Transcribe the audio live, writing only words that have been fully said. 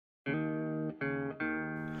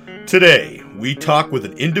Today, we talk with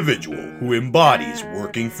an individual who embodies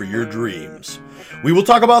working for your dreams. We will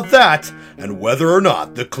talk about that and whether or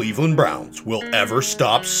not the Cleveland Browns will ever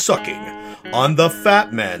stop sucking on the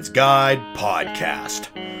Fat Man's Guide podcast.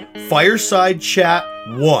 Fireside Chat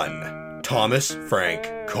 1, Thomas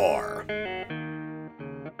Frank Carr.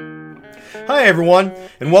 Hi everyone,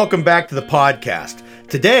 and welcome back to the podcast.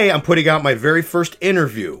 Today, I'm putting out my very first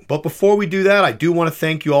interview, but before we do that, I do want to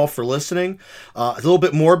thank you all for listening. A little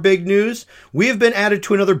bit more big news. We have been added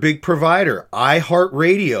to another big provider.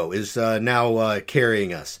 iHeartRadio is now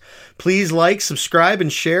carrying us. Please like, subscribe,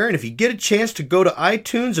 and share, and if you get a chance to go to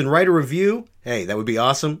iTunes and write a review, hey, that would be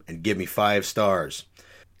awesome, and give me 5 stars.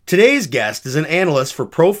 Today's guest is an analyst for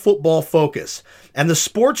Pro Football Focus and the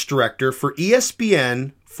sports director for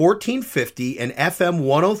ESPN 1450 and FM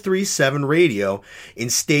 1037 radio in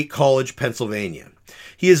State College, Pennsylvania.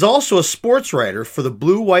 He is also a sports writer for the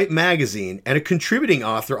Blue White magazine and a contributing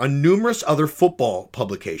author on numerous other football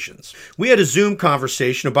publications. We had a Zoom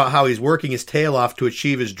conversation about how he's working his tail off to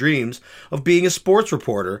achieve his dreams of being a sports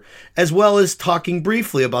reporter, as well as talking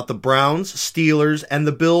briefly about the Browns, Steelers, and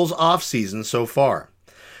the Bills offseason so far.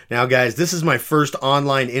 Now, guys, this is my first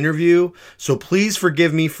online interview, so please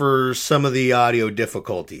forgive me for some of the audio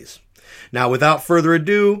difficulties. Now, without further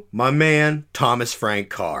ado, my man, Thomas Frank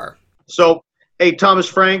Carr. So, hey, Thomas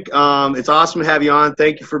Frank, it's awesome to have you on.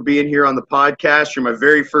 Thank you for being here on the podcast. You're my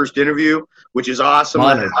very first interview, which is awesome.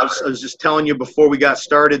 I was just telling you before we got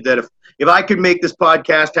started that if I could make this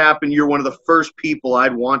podcast happen, you're one of the first people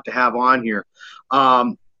I'd want to have on here.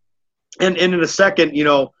 And in a second,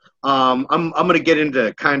 I'm going to get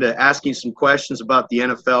into kind of asking some questions about the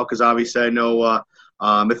NFL because obviously I know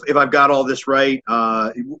if I've got all this right.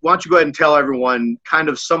 Why don't you go ahead and tell everyone kind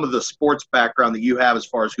of some of the sports background that you have as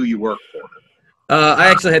far as who you work for? I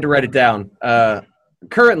actually had to write it down.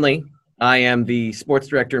 Currently, I am the sports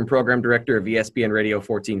director and program director of ESPN Radio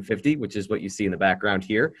 1450, which is what you see in the background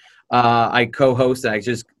here. I co-host, I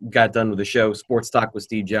just got done with the show, Sports Talk with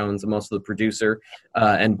Steve Jones. I'm also the producer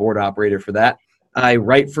and board operator for that. I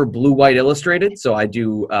write for Blue White Illustrated, so I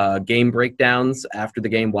do game breakdowns after the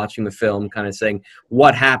game, watching the film, kind of saying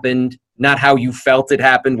what happened, not how you felt it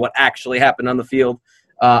happened, what actually happened on the field.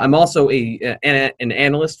 I'm also an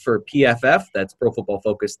analyst for PFF, that's Pro Football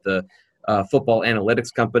Focus, the football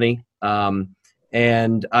analytics company.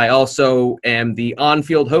 And I also am the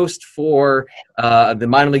on-field host for the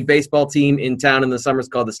minor league baseball team in town in the summers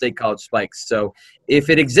called the State College Spikes. So if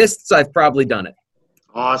it exists, I've probably done it.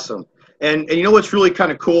 Awesome. And you know what's really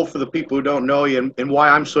kind of cool for the people who don't know you and why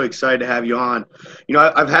I'm so excited to have you on?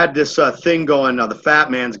 I've had this thing going, the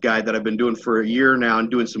Fat Man's Guide that I've been doing for a year now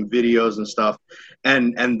and doing some videos and stuff.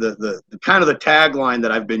 And the kind of the tagline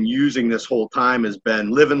that I've been using this whole time has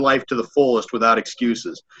been living life to the fullest without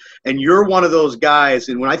excuses. And you're one of those guys.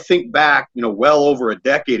 And when I think back, well over a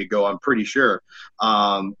decade ago, I'm pretty sure,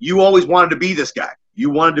 you always wanted to be this guy. You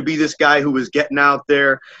wanted to be this guy who was getting out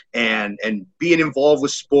there and being involved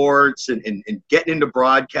with sports and getting into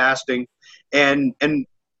broadcasting. And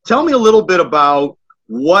tell me a little bit about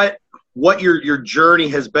what your journey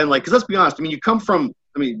has been like. Because let's be honest, you come from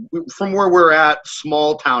where we're at,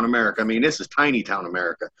 small town America. This is tiny town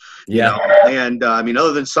America. Yeah. And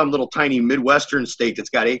other than some little tiny Midwestern state that's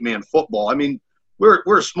got 8-man football,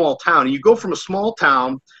 we're a small town. And you go from a small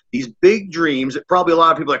town, these big dreams that probably a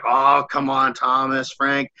lot of people are like, oh, come on, Thomas,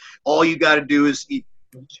 Frank. All you got to do is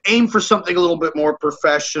aim for something a little bit more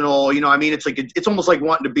professional. It's almost like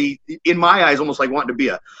wanting to be, in my eyes, almost like wanting to be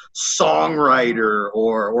a songwriter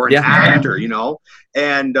or an actor,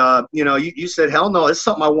 And, you said, hell no, it's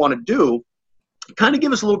something I want to do. Kind of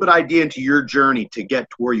give us a little bit of idea into your journey to get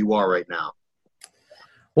to where you are right now.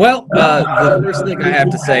 Well, the first thing I have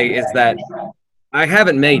to say is that I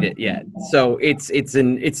haven't made it yet, so it's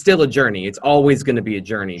still a journey. It's always going to be a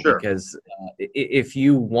journey. Sure. Because if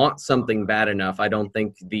you want something bad enough, I don't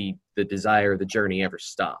think the desire, the journey ever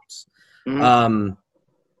stops. Mm-hmm.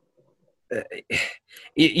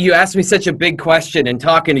 You asked me such a big question, and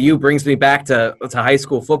talking to you brings me back to high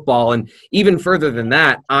school football, and even further than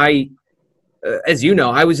that. As you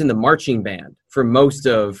know, I was in the marching band for most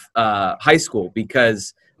of high school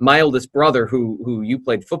because my oldest brother, who you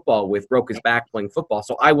played football with, broke his back playing football,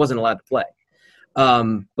 so I wasn't allowed to play.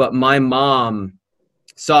 But my mom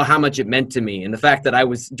saw how much it meant to me, and the fact that I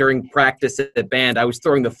was, during practice at band, I was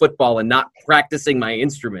throwing the football and not practicing my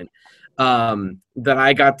instrument, that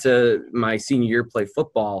I got to my senior year play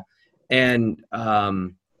football. And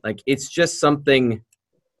it's just something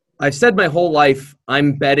I've said my whole life,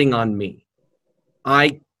 I'm betting on me.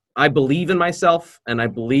 I believe in myself, and I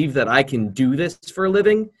believe that I can do this for a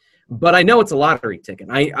living, but I know it's a lottery ticket.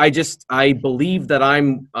 I believe that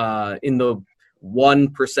I'm in the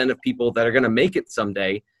 1% of people that are going to make it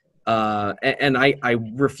someday. And I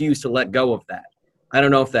refuse to let go of that. I don't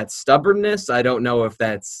know if that's stubbornness. I don't know if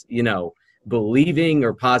that's, believing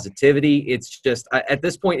or positivity. It's just, at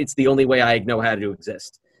this point, it's the only way I know how to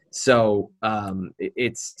exist. So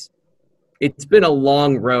it's been a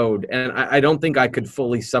long road, and I don't think I could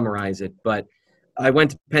fully summarize it, but I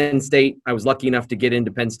went to Penn State. I was lucky enough to get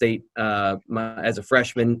into Penn State as a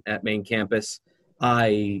freshman at main campus.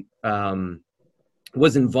 I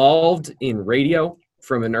was involved in radio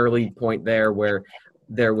from an early point there, where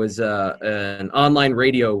there was an online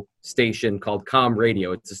radio station called Com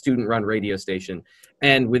Radio. It's a student-run radio station.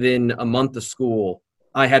 And within a month of school,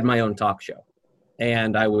 I had my own talk show.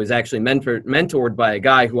 And I was actually mentored by a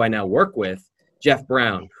guy who I now work with, Jeff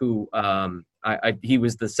Brown, who he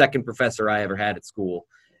was the second professor I ever had at school.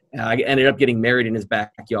 I ended up getting married in his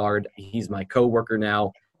backyard. He's my coworker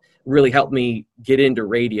now. Really helped me get into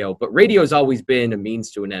radio. But radio has always been a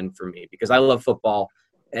means to an end for me because I love football,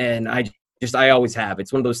 and I always have.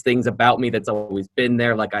 It's one of those things about me that's always been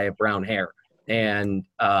there, like I have brown hair. And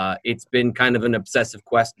it's been kind of an obsessive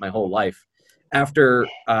quest my whole life. After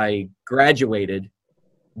I graduated,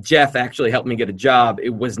 Jeff actually helped me get a job. It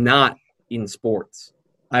was not in sports.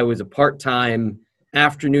 I was a part-time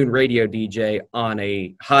afternoon radio DJ on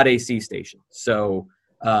a hot AC station. So,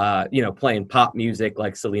 playing pop music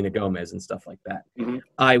like Selena Gomez and stuff like that. Mm-hmm.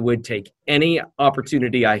 I would take any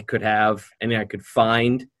opportunity I could have, and I could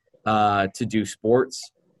find to do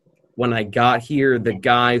sports. When I got here, the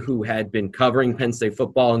guy who had been covering Penn State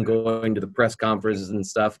football and going to the press conferences and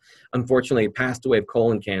stuff, unfortunately passed away of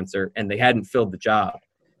colon cancer, and they hadn't filled the job.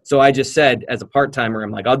 So I just said, as a part-timer, I'm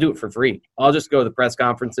like, I'll do it for free. I'll just go to the press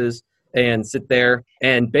conferences and sit there.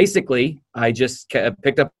 And basically, I just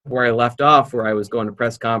picked up where I left off, where I was going to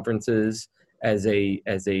press conferences as a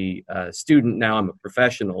student. Now I'm a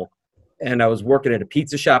professional. And I was working at a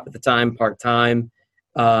pizza shop at the time, part-time.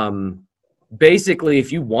 Basically,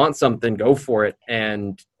 if you want something, go for it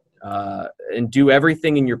and do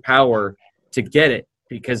everything in your power to get it.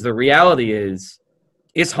 Because the reality is,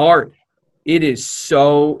 it's hard. It is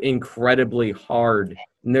so incredibly hard.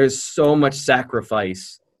 And there's so much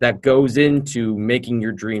sacrifice that goes into making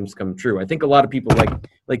your dreams come true. I think a lot of people,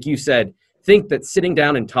 like you said, think that sitting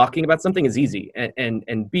down and talking about something is easy,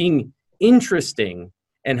 and being interesting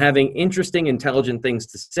and having interesting, intelligent things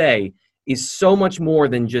to say is so much more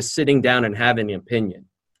than just sitting down and having an opinion,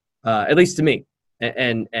 at least to me.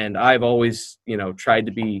 And I've always, tried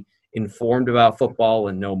to be informed about football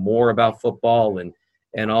and know more about football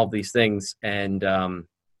and all these things. And the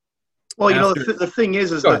thing is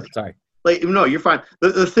that, sorry. Like, no, you're fine.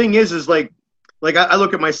 The thing is like I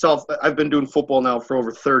look at myself. I've been doing football now for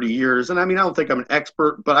over 30 years. And I mean, I don't think I'm an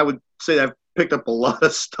expert, but I would say I've picked up a lot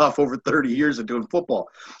of stuff over 30 years of doing football.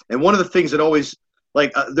 And one of the things that always,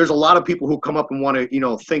 there's a lot of people who come up and want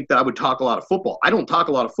to, think that I would talk a lot of football. I don't talk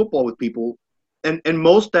a lot of football with people. And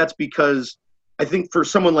most that's because I think for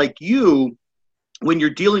someone like you, when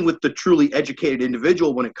you're dealing with the truly educated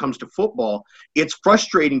individual when it comes to football, it's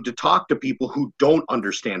frustrating to talk to people who don't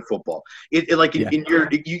understand football.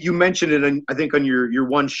 You mentioned it, I think on your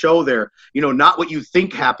one show there, not what you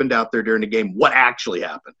think happened out there during the game, what actually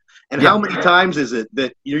happened. And how many times is it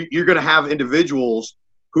that you're going to have individuals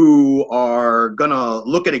who are going to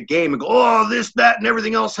look at a game and go, oh, this, that, and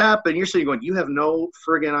everything else happened. You're sitting going, you have no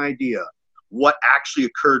friggin' idea what actually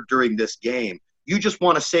occurred during this game. You just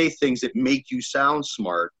want to say things that make you sound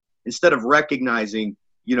smart instead of recognizing,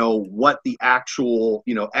 what the actual,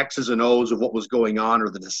 X's and O's of what was going on or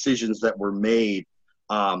the decisions that were made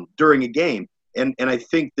during a game. And I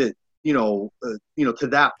think that, to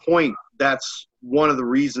that point, that's one of the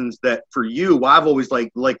reasons that for you, I've always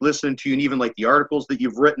like listening to you, and even like the articles that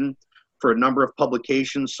you've written for a number of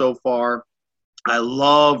publications so far. I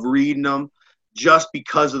love reading them just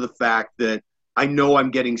because of the fact that I know I'm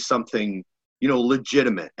getting something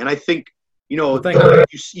legitimate. And I think,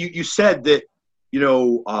 you said that,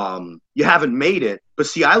 you haven't made it, but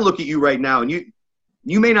see, I look at you right now and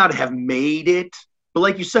you may not have made it, but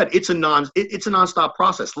like you said, it's a nonstop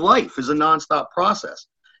process. Life is a nonstop process.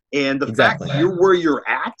 And the fact that you're where you're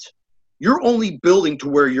at, you're only building to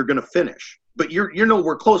where you're going to finish, but you're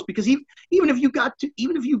nowhere close, because even if you got to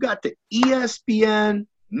ESPN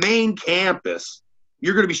main campus,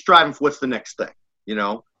 you're going to be striving for what's the next thing,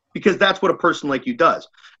 because that's what a person like you does.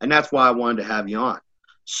 And that's why I wanted to have you on.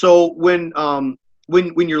 So when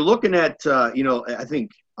you're looking at, I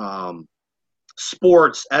think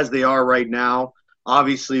sports as they are right now,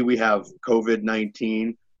 obviously we have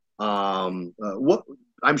COVID-19.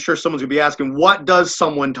 I'm sure someone's gonna be asking, what does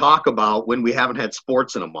someone talk about when we haven't had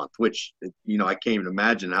sports in a month? Which, I can't even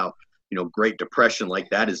imagine how, Great Depression like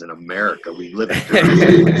that is in America. We live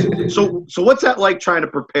in so what's that like trying to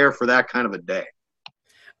prepare for that kind of a day?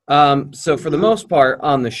 So for the most part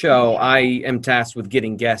on the show, I am tasked with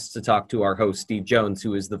getting guests to talk to our host, Steve Jones,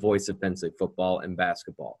 who is the voice of Penn State football and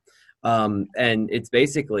basketball. And it's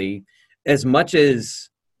basically, as much as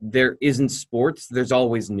there isn't sports, there's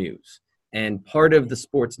always news. And part of the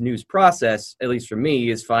sports news process, at least for me,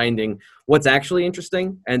 is finding what's actually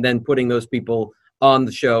interesting and then putting those people on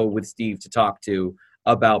the show with Steve to talk to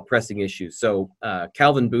about pressing issues. So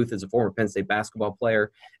Calvin Booth is a former Penn State basketball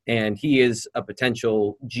player, and he is a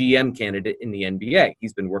potential GM candidate in the NBA.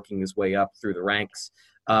 He's been working his way up through the ranks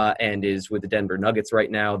and is with the Denver Nuggets right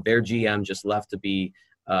now. Their GM just left to be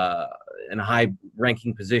in a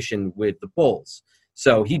high-ranking position with the Bulls.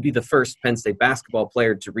 So he'd be the first Penn State basketball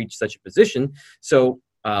player to reach such a position. So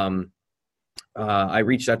I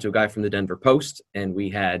reached out to a guy from the Denver Post, and we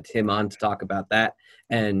had him on to talk about that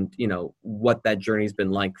and, what that journey's been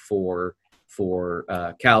like for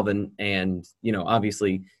Calvin. And,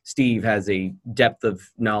 obviously Steve has a depth of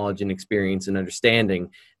knowledge and experience and understanding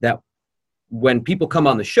that when people come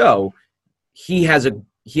on the show, he has an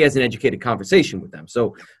educated conversation with them.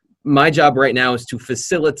 So my job right now is to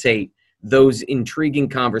facilitate those intriguing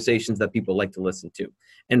conversations that people like to listen to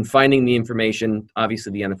and finding the information.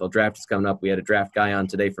 Obviously the NFL draft is coming up. We had a draft guy on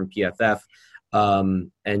today from PFF,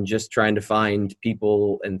 and just trying to find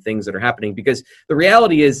people and things that are happening, because the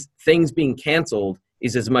reality is things being canceled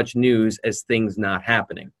is as much news as things not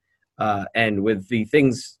happening. And with the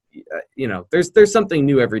things, there's something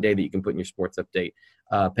new every day that you can put in your sports update.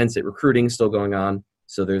 Penn State recruiting is still going on,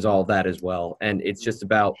 so there's all that as well. And it's just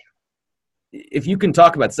about, if you can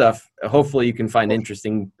talk about stuff, hopefully you can find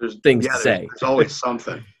interesting things to say. There's always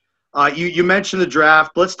something. You mentioned the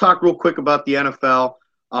draft. Let's talk real quick about the NFL.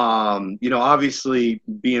 Obviously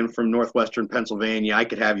being from Northwestern Pennsylvania, I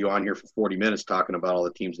could have you on here for 40 minutes talking about all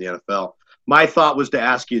the teams in the NFL. My thought was to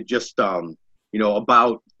ask you just,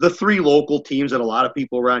 about the three local teams that a lot of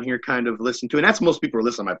people around here kind of listen to. And that's most people are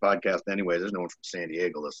listening to my podcast anyway. There's no one from San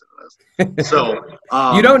Diego listening to this. So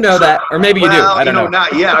you don't know that, or maybe you do. I don't know.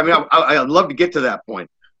 Not yet. I mean, I'd love to get to that point.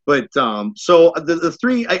 But so the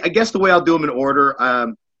three, I guess the way I'll do them in order,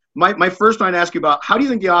 my first one I'd ask you about, how do you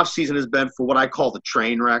think the offseason has been for what I call the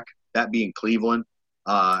train wreck, that being Cleveland?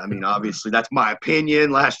 I mean, obviously, that's my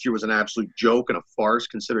opinion. Last year was an absolute joke and a farce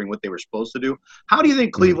considering what they were supposed to do. How do you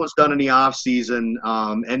think Cleveland's done in the offseason?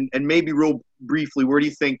 And maybe real briefly, where do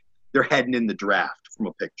you think they're heading in the draft from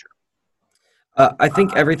a picture? I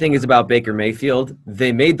think everything is about Baker Mayfield.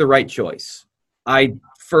 They made the right choice. I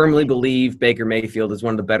firmly believe Baker Mayfield is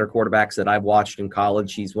one of the better quarterbacks that I've watched in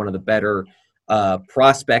college. He's one of the better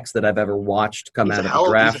prospects that I've ever watched come out of the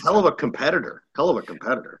draft. He's a hell of a competitor.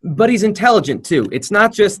 But he's intelligent too. It's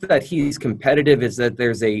not just that he's competitive; is that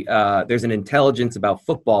there's an intelligence about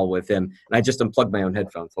football with him. And I just unplugged my own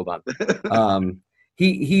headphones. Hold on.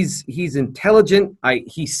 He's intelligent.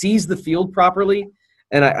 He sees the field properly,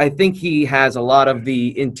 and I think he has a lot of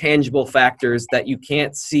the intangible factors that you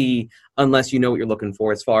can't see unless you know what you're looking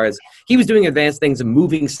for. As far as he was doing advanced things and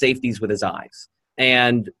moving safeties with his eyes,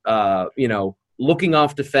 and looking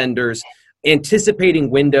off defenders, anticipating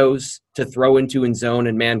windows to throw into in zone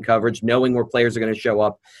and man coverage, knowing where players are going to show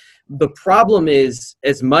up. The problem is,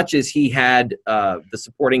 as much as he had the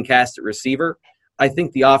supporting cast at receiver, I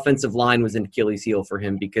think the offensive line was an Achilles heel for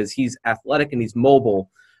him because he's athletic and he's mobile.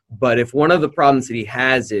 But if one of the problems that he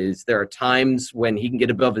has is there are times when he can get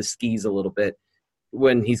above his skis a little bit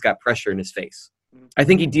when he's got pressure in his face. I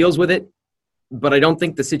think he deals with it. But I don't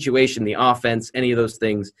think the situation, the offense, any of those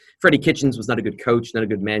things, Freddie Kitchens was not a good coach, not a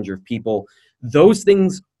good manager of people. Those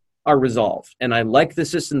things are resolved. And I like the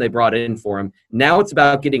system they brought in for him. Now it's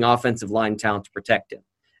about getting offensive line talent to protect him.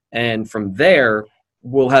 And from there,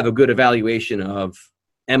 we'll have a good evaluation of,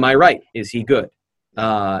 am I right? Is he good?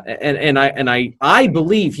 And I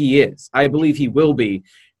believe he is. I believe he will be.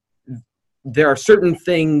 There are certain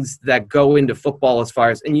things that go into football as far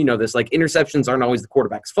as, and you know this, like interceptions aren't always the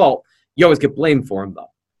quarterback's fault. You always get blamed for him, though.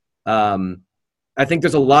 I think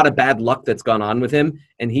there's a lot of bad luck that's gone on with him,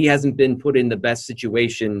 and he hasn't been put in the best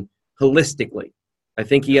situation holistically. I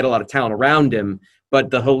think he had a lot of talent around him, but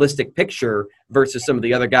the holistic picture versus some of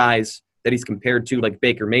the other guys that he's compared to, like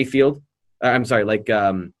Baker Mayfield, Josh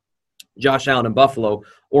Allen in Buffalo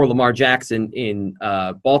or Lamar Jackson in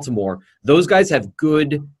Baltimore, those guys have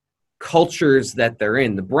good cultures that they're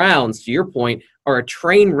in. The Browns, to your point, are a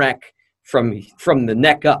train wreck from the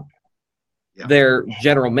neck up. Yeah. Their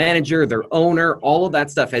general manager, their owner, all of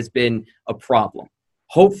that stuff has been a problem.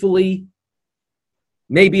 Hopefully,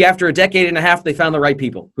 maybe after a decade and a half, they found the right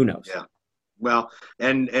people. Who knows? Yeah. Well,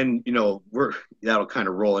 and that'll kind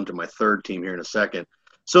of roll into my third team here in a second.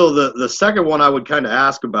 So the second one I would kind of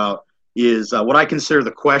ask about is what I consider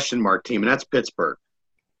the question mark team, and that's Pittsburgh.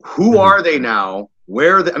 Who are they now?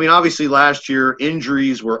 Obviously last year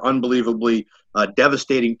injuries were unbelievably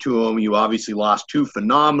devastating to them. You obviously lost two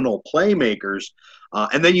phenomenal playmakers,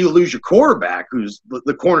 and then you lose your quarterback, who's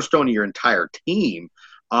the cornerstone of your entire team.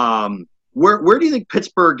 Where do you think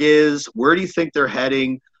Pittsburgh is? Where do you think they're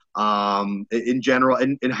heading in general,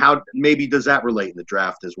 and how maybe does that relate in the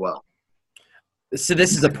draft as well? So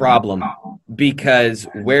this is a problem because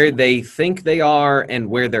where they think they are and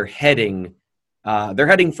where they're heading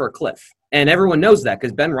for a cliff. And everyone knows that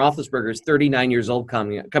because Ben Roethlisberger is 39 years old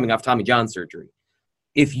coming off Tommy John surgery.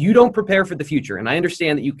 If you don't prepare for the future, and I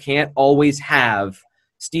understand that you can't always have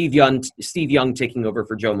Steve Young taking over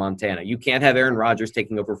for Joe Montana. You can't have Aaron Rodgers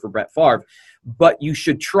taking over for Brett Favre, but you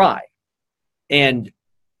should try. And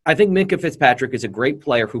I think Minkah Fitzpatrick is a great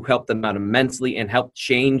player who helped them out immensely and helped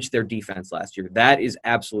change their defense last year. That is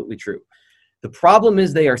absolutely true. The problem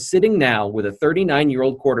is they are sitting now with a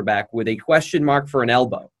 39-year-old quarterback with a question mark for an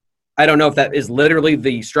elbow. I don't know if that is literally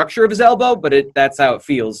the structure of his elbow, but that's how it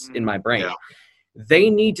feels in my brain. Yeah. They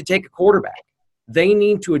need to take a quarterback. They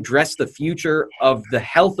need to address the future of the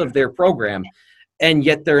health of their program, and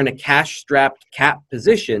yet they're in a cash-strapped cap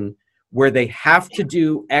position where they have to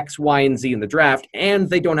do X, Y, and Z in the draft, and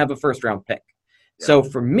they don't have a first-round pick. Yeah. So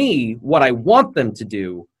for me, what I want them to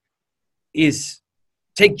do is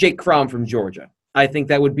take Jake Fromm from Georgia. I think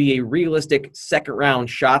that would be a realistic second-round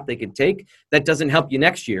shot they could take. That doesn't help you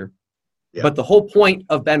next year. Yeah. But the whole point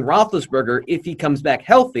of Ben Roethlisberger, if he comes back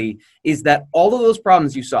healthy, is that all of those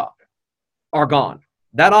problems you saw are gone.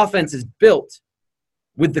 That offense is built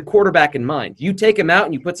with the quarterback in mind. You take him out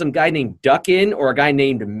and you put some guy named Duck in or a guy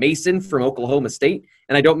named Mason from Oklahoma State,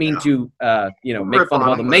 and I don't mean to make fun of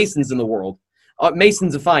all the Masons in the world.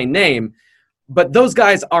 Mason's a fine name, but those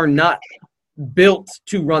guys are not built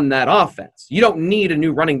to run that offense. You don't need a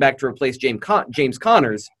new running back to replace James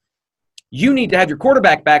Connors. You need to have your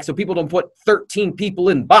quarterback back so people don't put 13 people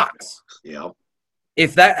in the box. Yeah.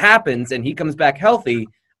 If that happens and he comes back healthy,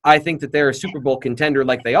 I think that they're a Super Bowl contender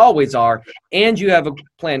like they always are, and you have a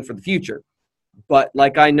plan for the future. But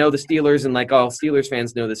like I know the Steelers, and like all Steelers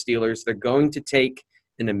fans know the Steelers, they're going to take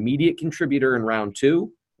an immediate contributor in round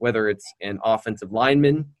 2, whether it's an offensive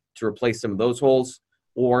lineman to replace some of those holes,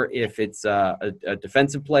 or if it's a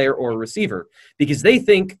defensive player or a receiver, because they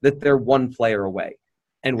think that they're one player away.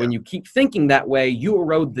 And when you keep thinking that way, you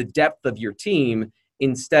erode the depth of your team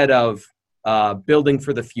instead of building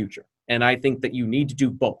for the future. And I think that you need to do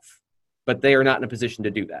both, but they are not in a position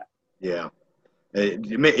to do that. Yeah.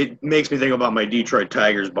 It makes me think about my Detroit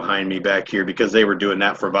Tigers behind me back here, because they were doing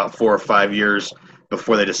that for about 4 or 5 years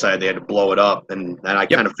before they decided they had to blow it up. And I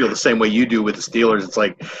kind of feel the same way you do with the Steelers. It's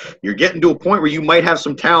like you're getting to a point where you might have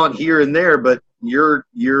some talent here and there, but you're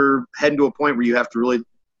heading to a point where you have to really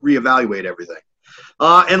reevaluate everything.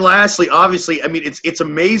 And lastly, obviously, I mean, it's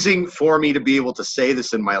amazing for me to be able to say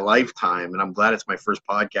this in my lifetime, and I'm glad it's my first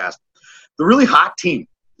podcast. The really hot team,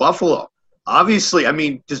 Buffalo. Obviously, I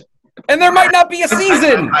mean, just and there might not be a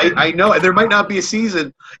season. I know, and there might not be a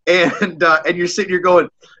season, and you're sitting here going,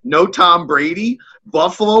 no Tom Brady,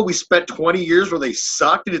 Buffalo. We spent 20 years where they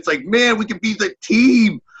sucked, and it's like, man, we can beat the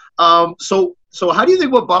team. So how do you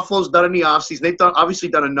think what Buffalo's done in the offseason? They've obviously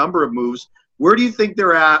done a number of moves. Where do you think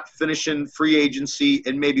they're at finishing free agency,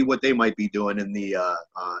 and maybe what they might be doing in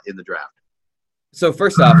the draft? So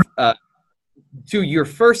first off, to your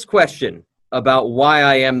first question about why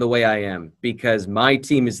I am the way I am, because my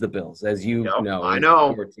team is the Bills, as you know. I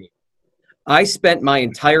know. I spent my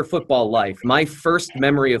entire football life. My first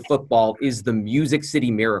memory of football is the Music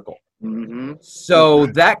City Miracle. Mm-hmm. So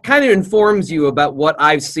that kind of informs you about what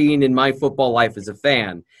I've seen in my football life as a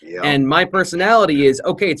fan. Yep. And my personality is,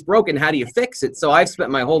 okay, it's broken. How do you fix it? So I've spent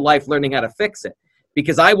my whole life learning how to fix it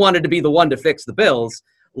because I wanted to be the one to fix the Bills.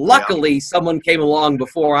 Luckily, someone came along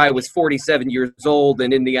before I was 47 years old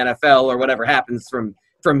and in the NFL or whatever happens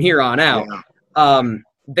from here on out. Yeah.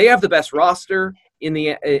 They have the best roster in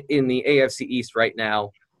the AFC East right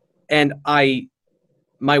now. And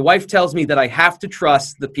my wife tells me that I have to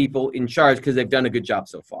trust the people in charge because they've done a good job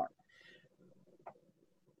so far.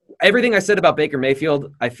 Everything I said about Baker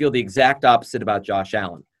Mayfield, I feel the exact opposite about Josh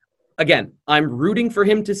Allen. Again, I'm rooting for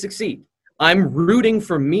him to succeed. I'm rooting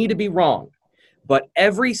for me to be wrong. But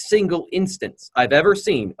every single instance I've ever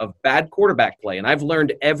seen of bad quarterback play, and I've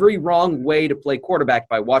learned every wrong way to play quarterback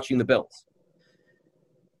by watching the Bills,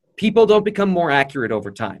 people don't become more accurate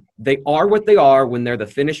over time. They are what they are when they're the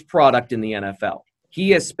finished product in the NFL. He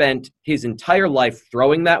has spent his entire life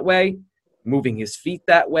throwing that way, moving his feet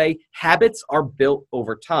that way. Habits are built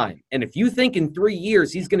over time. And if you think in 3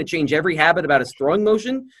 years he's going to change every habit about his throwing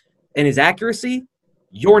motion and his accuracy,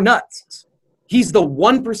 you're nuts. He's the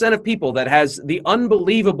 1% of people that has the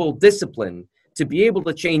unbelievable discipline to be able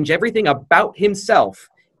to change everything about himself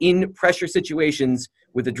in pressure situations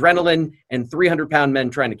with adrenaline and 300-pound men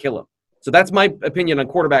trying to kill him. So that's my opinion on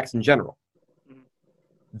quarterbacks in general.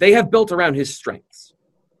 They have built around his strengths.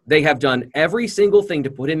 They have done every single thing to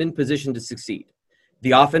put him in position to succeed.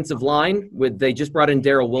 The offensive line, they just brought in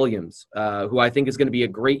Darrell Williams, who I think is going to be a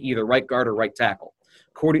great either right guard or right tackle.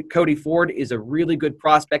 Cody Ford is a really good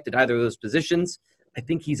prospect at either of those positions. I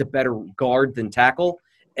think he's a better guard than tackle.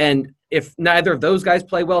 And if neither of those guys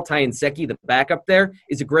play well, Ty Nsekhe, the backup there,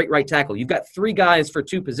 is a great right tackle. You've got 3 guys for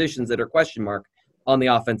 2 positions that are question mark on the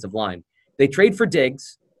offensive line. They trade for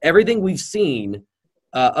Diggs. Everything we've seen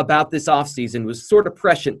about this offseason was sort of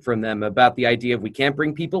prescient from them about the idea of we can't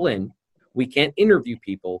bring people in, we can't interview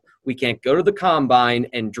people, we can't go to the combine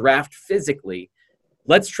and draft physically.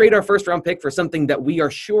 Let's trade our first-round pick for something that we are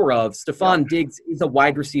sure of. Stephon Diggs is a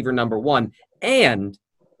wide receiver number 1, and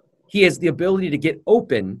he has the ability to get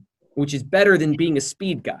open, which is better than being a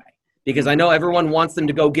speed guy. Because I know everyone wants them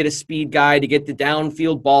to go get a speed guy to get the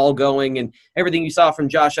downfield ball going and everything you saw from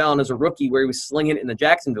Josh Allen as a rookie where he was slinging it in the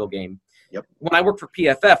Jacksonville game. Yep. When I work for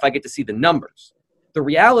PFF, I get to see the numbers. The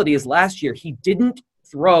reality is last year he didn't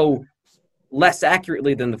throw less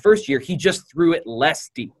accurately than the first year. He just threw it less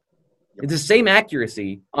deep. Yep. It's the same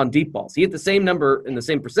accuracy on deep balls. He hit the same number and the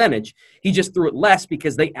same percentage. He just threw it less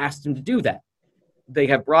because they asked him to do that. They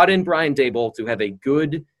have brought in Brian Daboll to have a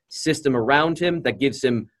good system around him that gives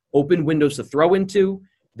him open windows to throw into.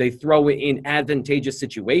 They throw it in advantageous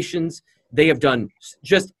situations. They have done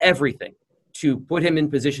just everything to put him in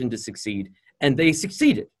position to succeed, and they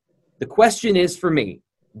succeeded. The question is for me,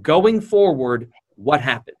 going forward, what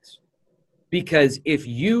happens? Because if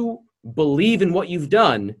you believe in what you've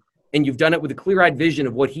done, and you've done it with a clear-eyed vision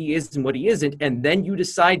of what he is and what he isn't, and then you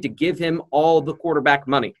decide to give him all the quarterback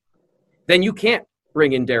money, then you can't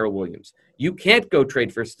bring in Darrell Williams. You can't go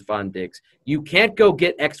trade for Stephon Diggs. You can't go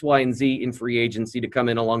get X, Y, and Z in free agency to come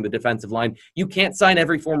in along the defensive line. You can't sign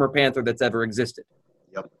every former Panther that's ever existed.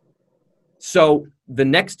 Yep. So the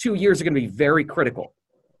next 2 years are going to be very critical.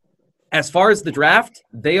 As far as the draft,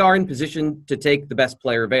 they are in position to take the best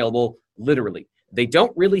player available, literally. They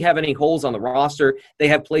don't really have any holes on the roster. They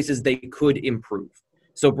have places they could improve.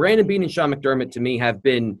 So Brandon Beane and Sean McDermott, to me, have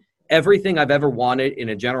been everything I've ever wanted in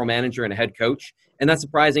a general manager and a head coach. And that's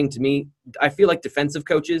surprising to me. I feel like defensive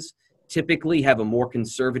coaches typically have a more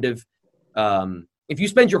conservative if you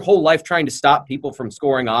spend your whole life trying to stop people from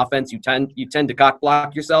scoring offense, you tend to cock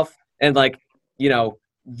block yourself and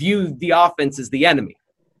view the offense as the enemy.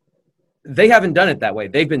 They haven't done it that way.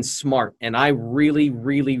 They've been smart, and I really,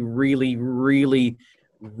 really, really, really,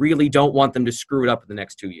 really don't want them to screw it up in the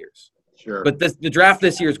next 2 years. Sure. But the draft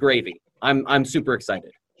this year is gravy. I'm super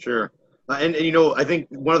excited. Sure. And I think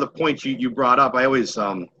one of the points you brought up, I always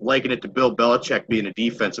liken it to Bill Belichick being a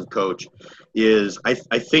defensive coach, is I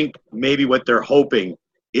think maybe what they're hoping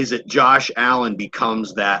is that Josh Allen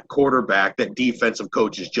becomes that quarterback that defensive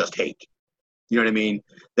coaches just hate. You know what I mean?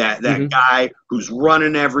 That guy who's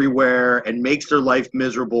running everywhere and makes their life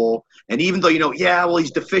miserable. And even though,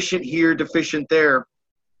 he's deficient here, deficient there.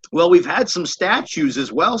 Well, we've had some statues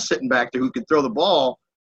as well sitting back there who could throw the ball,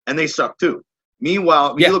 and they suck too.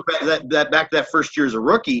 Meanwhile, when you look back to that first year as a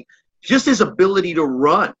rookie, just his ability to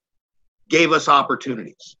run gave us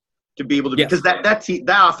opportunities to be able to because that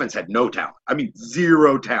offense had no talent. I mean,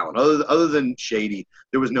 zero talent. Other than Shady,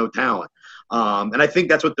 there was no talent. And I think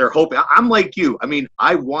that's what they're hoping. I'm like you. I mean,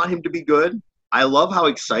 I want him to be good. I love how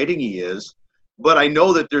exciting he is. But I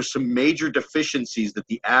know that there's some major deficiencies that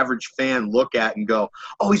the average fan look at and go,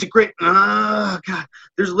 oh, he's a great God.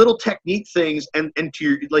 There's little technique things. And to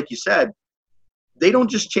your, like you said, they don't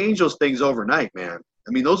just change those things overnight, man.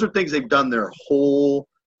 I mean, those are things they've done their whole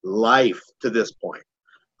life to this point.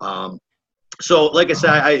 So, like I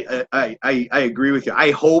said, I agree with you.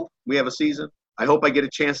 I hope we have a season. I hope I get a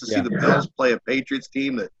chance to see the Bills play a Patriots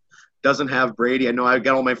team that doesn't have Brady. I know I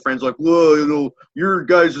got all my friends like, whoa, your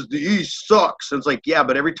guys' the East sucks. And it's like, yeah,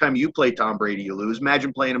 but every time you play Tom Brady, you lose.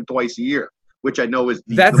 Imagine playing him twice a year, which I know is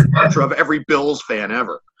the mantra of every Bills fan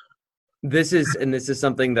ever. This is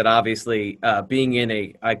something that obviously being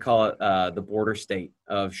in I call it the border state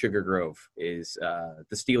of Sugar Grove is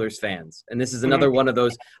the Steelers fans. And this is another one of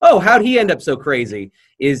those, how'd he end up so crazy?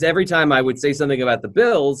 Is every time I would say something about the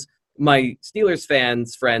Bills, my Steelers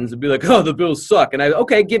friends would be like, oh, the Bills suck.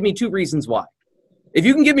 And give me 2 reasons why. If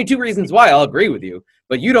you can give me 2 reasons why, I'll agree with you.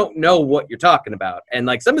 But you don't know what you're talking about. And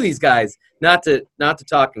like some of these guys, not to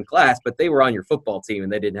talk in class, but they were on your football team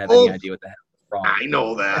and they didn't have any idea what the hell was wrong. I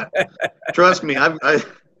know that. Trust me,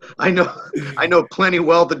 I know plenty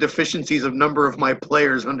well the deficiencies of number of my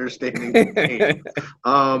players understanding the game.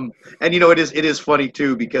 And it is funny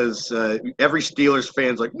too because every Steelers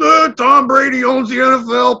fan's like, no, Tom Brady owns the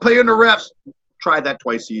NFL, paying the refs. Try that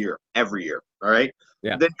twice a year, every year. All right.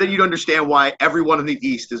 Yeah. Then you'd understand why everyone in the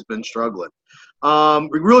East has been struggling.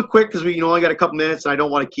 Real quick, because we only got a couple minutes, and I don't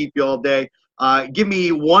want to keep you all day. Give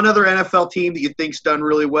me one other NFL team that you think's done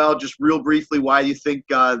really well. Just real briefly, why you think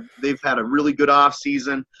they've had a really good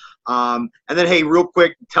offseason. And then, hey, real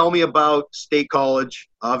quick, tell me about State College.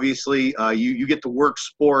 Obviously, you get to work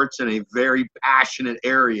sports in a very passionate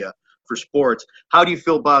area for sports. How do you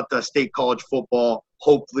feel about State College football?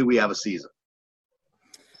 Hopefully, we have a season.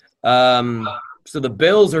 So the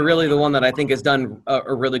Bills are really the one that I think has done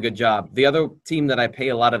a really good job. The other team that I pay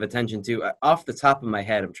a lot of attention to, off the top of my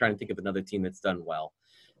head, I'm trying to think of another team that's done well.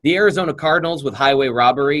 The Arizona Cardinals with highway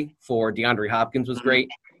robbery for DeAndre Hopkins was great.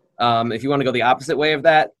 If you want to go the opposite way of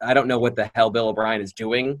that, I don't know what the hell Bill O'Brien is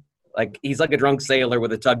doing. Like, he's like a drunk sailor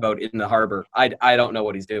with a tugboat in the harbor. I don't know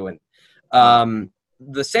what he's doing.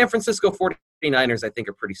 The San Francisco 49ers, I think,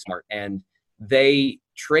 are pretty smart, and they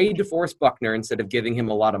trade DeForest Buckner instead of giving him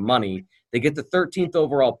a lot of money. They get the 13th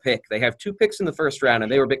overall pick. They have 2 picks in the first round,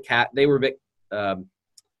 and they were a bit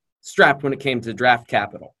strapped when it came to draft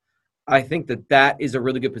capital. I think that is a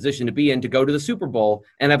really good position to be in to go to the Super Bowl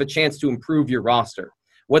and have a chance to improve your roster.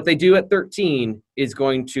 What they do at 13 is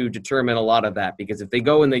going to determine a lot of that, because if they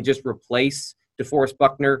go and they just replace DeForest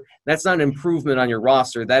Buckner, that's not an improvement on your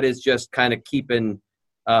roster. That is just kind of keeping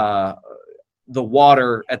the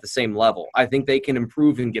water at the same level. I think they can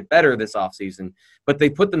improve and get better this offseason, but they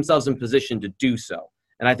put themselves in position to do so.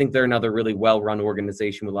 And I think they're another really well-run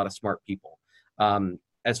organization with a lot of smart people.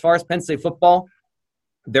 As far as Penn State football,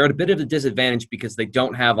 they're at a bit of a disadvantage because they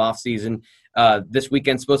don't have offseason. This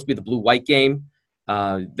weekend's supposed to be the blue-white game.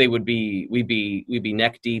 We'd be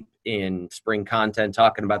neck deep in spring content,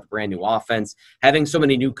 talking about the brand new offense. Having so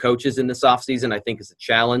many new coaches in this offseason, I think, is a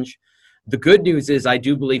challenge. The good news is I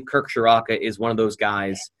do believe Kirk Shiraka is one of those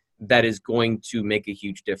guys that is going to make a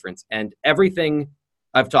huge difference. And everything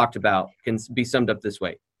I've talked about can be summed up this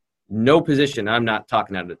way. No position, I'm not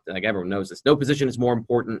talking out of it, like everyone knows this, no position is more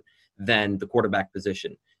important than the quarterback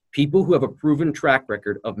position. People who have a proven track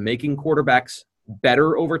record of making quarterbacks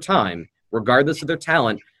better over time, regardless of their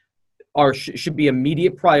talent, should be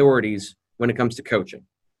immediate priorities when it comes to coaching.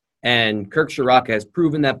 And Kirk Shiraka has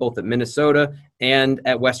proven that both at Minnesota and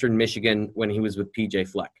at Western Michigan when he was with PJ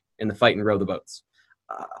Fleck in the fight and row the boats.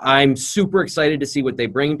 I'm super excited to see what they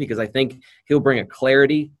bring, because I think he'll bring a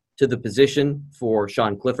clarity to the position for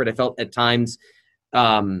Sean Clifford. I felt at times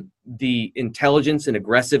the intelligence and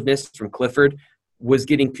aggressiveness from Clifford was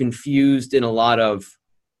getting confused in a lot of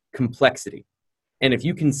complexity. And if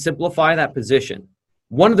you can simplify that position,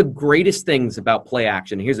 one of the greatest things about play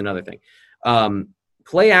action, here's another thing,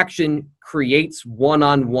 play action creates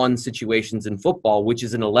one-on-one situations in football, which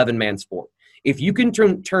is an 11-man sport. If you can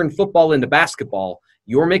turn football into basketball,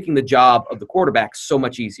 you're making the job of the quarterback so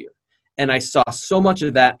much easier. And I saw so much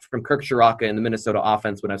of that from Kirk Shiraka and the Minnesota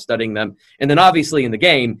offense when I was studying them. And then obviously in the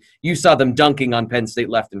game, you saw them dunking on Penn State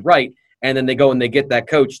left and right, and then they go and they get that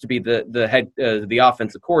coach to be the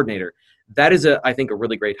offensive coordinator. That is, I think, a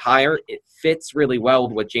really great hire. It fits really well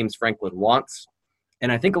with what James Franklin wants.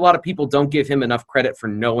 And I think a lot of people don't give him enough credit for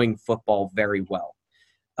knowing football very well.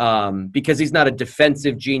 Because he's not a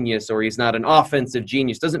defensive genius or he's not an offensive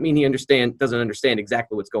genius doesn't mean he doesn't understand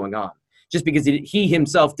exactly what's going on. Just because he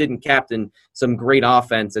himself didn't captain some great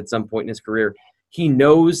offense at some point in his career, he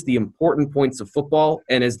knows the important points of football.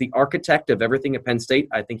 And as the architect of everything at Penn State,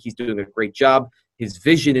 I think he's doing a great job. His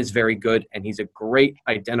vision is very good, and he's a great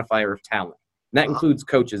identifier of talent. And that includes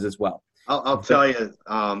coaches as well. I'll tell you,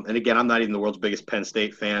 and again, I'm not even the world's biggest Penn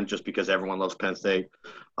State fan just because everyone loves Penn State,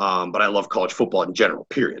 but I love college football in general,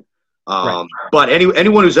 period. Right. But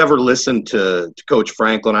anyone who's ever listened to Coach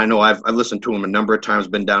Franklin, I know I've listened to him a number of times,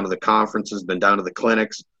 been down to the conferences, been down to the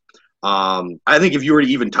clinics. I think if you were to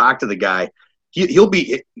even talk to the guy, he'll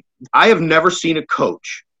be – I have never seen a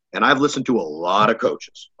coach, and I've listened to a lot of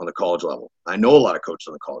coaches on the college level. I know a lot of coaches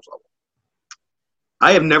on the college level.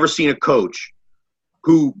 I have never seen a coach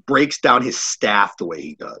who breaks down his staff the way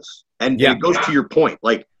he does. And it goes to your point.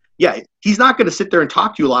 Like, yeah, he's not going to sit there and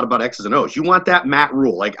talk to you a lot about X's and O's. You want that Matt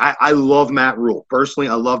Rule. Like, I love Matt Rule. Personally,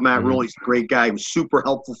 I love Matt Rule. He's a great guy. He was super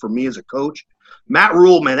helpful for me as a coach. Matt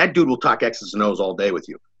Rule, man, that dude will talk X's and O's all day with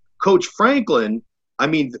you. Coach Franklin, I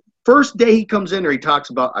mean, First day he comes in there, he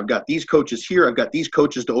talks about, I've got these coaches here. I've got these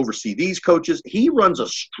coaches to oversee these coaches. He runs a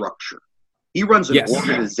structure. He runs an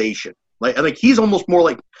organization. I think he's almost more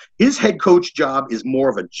like his head coach job is more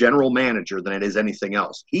of a general manager than it is anything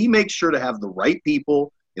else. He makes sure to have the right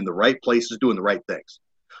people in the right places doing the right things.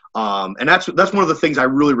 And that's one of the things I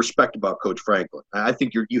really respect about Coach Franklin. I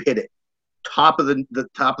think you hit it top of the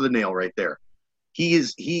top of the nail right there.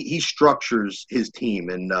 He structures his team,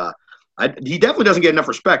 and he definitely doesn't get enough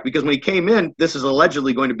respect because when he came in, this is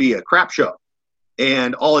allegedly going to be a crap show.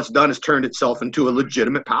 And all it's done is turned itself into a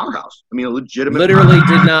legitimate powerhouse. I mean, a legitimate literally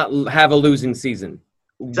did not have a losing season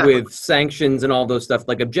with sanctions and all those stuff.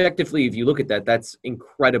 Like objectively, if you look at that, that's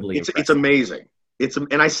incredibly impressive. It's amazing.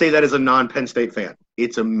 And I say that as a non-Penn State fan.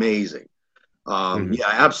 It's amazing. Yeah,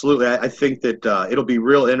 absolutely. I think that it'll be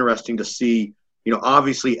real interesting to see,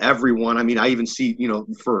 obviously everyone. I mean, I even see,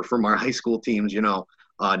 from our high school teams,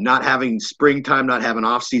 not having springtime, not having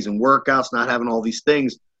off-season workouts, not having all these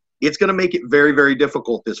things. It's going to make it very, very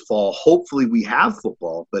difficult this fall. Hopefully we have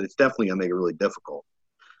football, but it's definitely going to make it really difficult.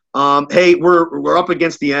 Hey, we're up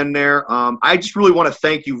against the end there. I just really want to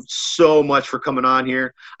thank you so much for coming on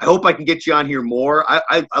here. I hope I can get you on here more.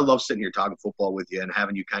 I love sitting here talking football with you and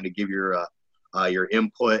having you kind of give your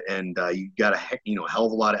input, and you got a hell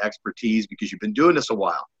of a lot of expertise because you've been doing this a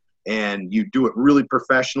while and you do it really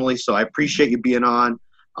professionally. So I appreciate you being on.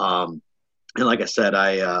 And like I said,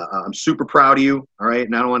 I'm super proud of you. All right.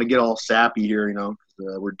 And I don't want to get all sappy here,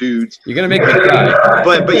 we're dudes. You're going to make me cry.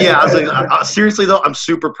 But yeah, I was like, seriously though, I'm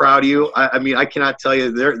super proud of you. I mean, I cannot tell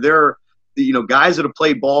you there are, guys that have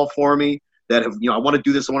played ball for me that have, I want to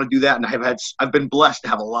do this, I want to do that. And I've been blessed to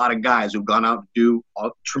have a lot of guys who've gone out to do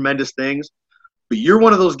tremendous things. But you're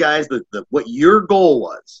one of those guys that what your goal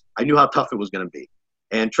was, I knew how tough it was going to be.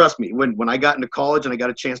 And trust me, when I got into college and I got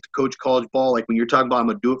a chance to coach college ball, like when you're talking about I'm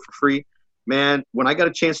going to do it for free, man, when I got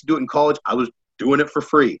a chance to do it in college, I was doing it for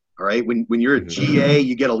free. All right. When you're a GA,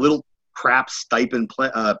 you get a little crap stipend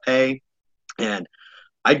pay. And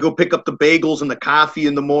I'd go pick up the bagels and the coffee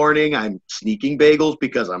in the morning. I'm sneaking bagels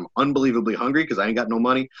because I'm unbelievably hungry because I ain't got no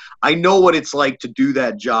money. I know what it's like to do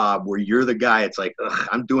that job where you're the guy. It's like,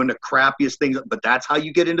 I'm doing the crappiest things, but that's how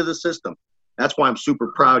you get into the system. That's why I'm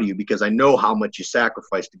super proud of you because I know how much you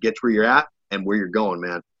sacrificed to get to where you're at and where you're going,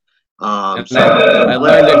 man. I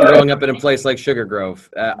learned it growing up in a place like Sugar Grove.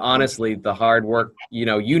 Honestly, the hard work,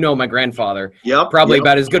 my grandfather, probably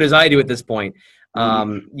about as good as I do at this point.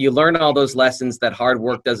 You learn all those lessons that hard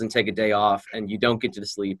work doesn't take a day off and you don't get to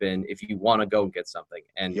sleep in if you want to go and get something.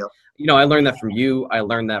 And, I learned that from you. I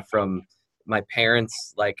learned that from my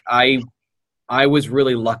parents. Like I was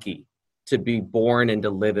really lucky to be born and to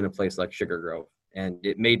live in a place like Sugar Grove. And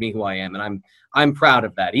it made me who I am. And I'm proud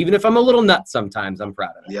of that. Even if I'm a little nuts sometimes, I'm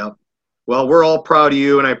proud of it. Yep. Well, we're all proud of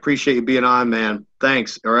you, and I appreciate you being on, man.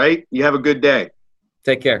 Thanks. All right? You have a good day.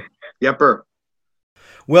 Take care. Yepper.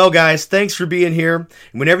 Well, guys, thanks for being here.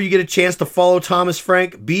 And whenever you get a chance to follow Thomas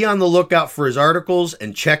Frank, be on the lookout for his articles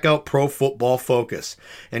and check out Pro Football Focus.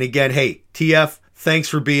 And again, hey, TF, thanks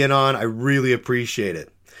for being on. I really appreciate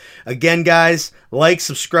it. Again, guys, like,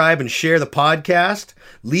 subscribe, and share the podcast.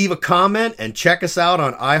 Leave a comment and check us out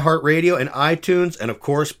on iHeartRadio and iTunes and, of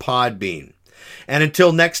course, Podbean. And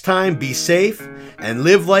until next time, be safe and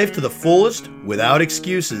live life to the fullest without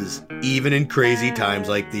excuses, even in crazy times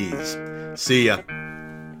like these. See ya.